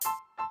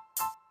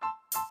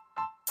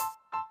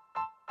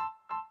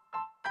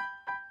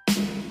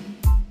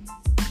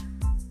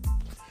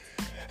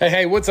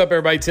Hey, what's up,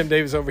 everybody? Tim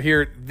Davis over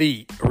here at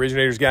the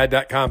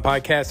originatorsguide.com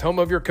podcast, home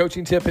of your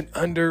coaching tip in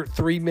under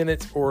 3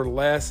 minutes or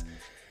less.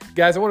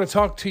 Guys, I want to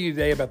talk to you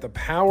today about the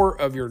power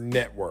of your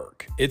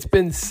network. It's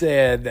been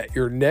said that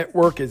your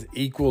network is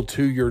equal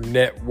to your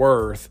net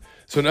worth.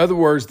 So in other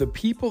words, the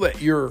people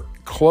that you're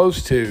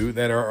close to,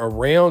 that are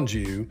around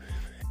you,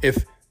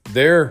 if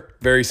they're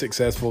very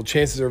successful,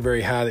 chances are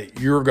very high that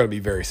you're going to be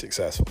very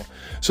successful.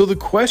 So the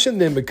question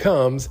then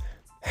becomes,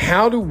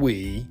 how do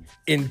we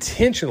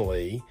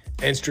intentionally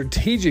and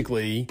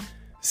strategically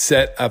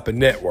set up a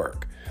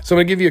network? So I'm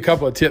going to give you a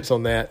couple of tips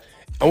on that.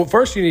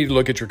 First, you need to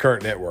look at your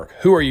current network.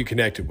 Who are you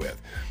connected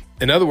with?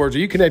 In other words, are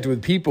you connected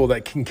with people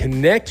that can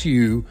connect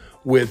you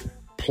with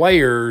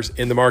players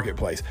in the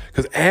marketplace?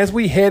 Because as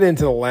we head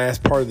into the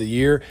last part of the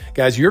year,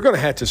 guys, you're going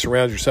to have to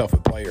surround yourself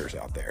with players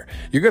out there.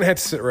 You're going to have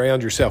to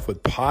surround yourself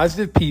with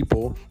positive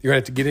people. You're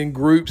going to have to get in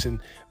groups and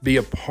be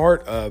a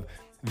part of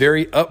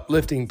very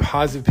uplifting,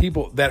 positive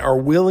people that are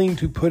willing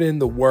to put in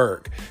the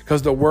work,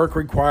 because the work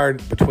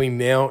required between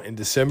now and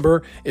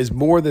December is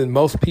more than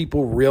most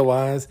people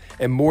realize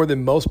and more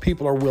than most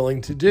people are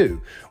willing to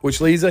do, which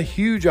leaves a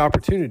huge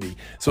opportunity.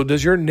 So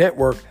does your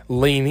network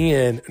lean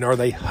in, and are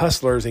they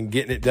hustlers and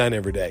getting it done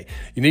every day?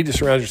 You need to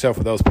surround yourself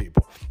with those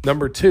people.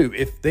 Number two,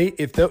 if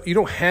you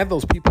don't have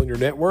those people in your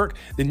network,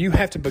 then you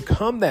have to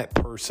become that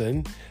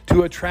person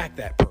to attract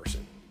that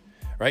person,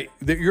 right?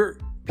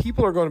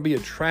 People are going to be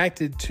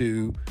attracted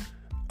to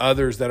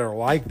others that are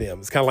like them.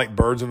 It's kind of like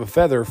birds of a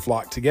feather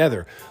flock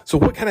together. So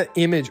what kind of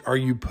image are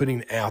you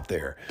putting out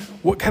there?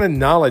 What kind of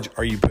knowledge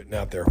are you putting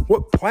out there?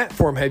 What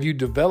platform have you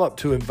developed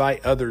to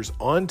invite others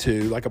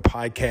onto, like a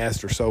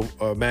podcast or so,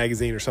 a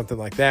magazine or something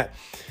like that,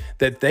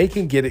 that they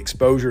can get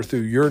exposure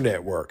through your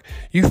network?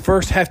 You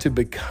first have to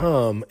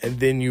become, and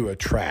then you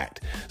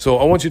attract. So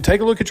I want you to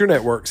take a look at your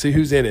network, see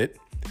who's in it.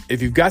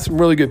 If you've got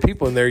some really good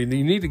people in there, you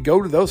need to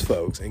go to those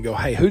folks and go,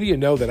 hey, who do you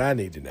know that I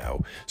need to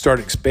know? Start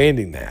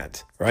expanding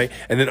that, right?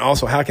 And then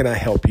also, how can I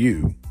help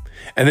you?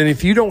 And then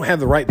if you don't have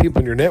the right people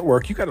in your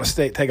network, you got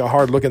to take a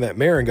hard look in that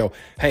mirror and go,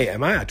 hey,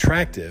 am I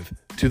attractive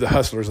to the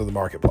hustlers of the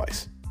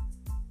marketplace?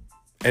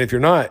 And if you're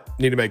not,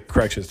 you need to make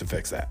corrections to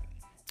fix that.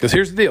 Because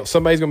here's the deal.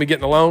 Somebody's going to be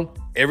getting a loan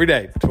every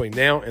day between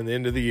now and the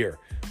end of the year.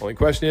 Only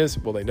question is,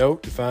 will they know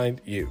to find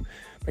you?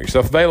 Make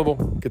yourself available.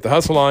 Get the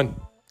hustle on.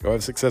 Go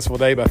have a successful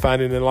day by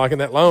finding and unlocking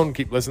that loan.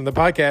 Keep listening to the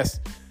podcast,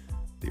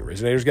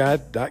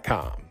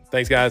 theoriginatorsguide.com.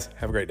 Thanks, guys.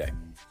 Have a great day.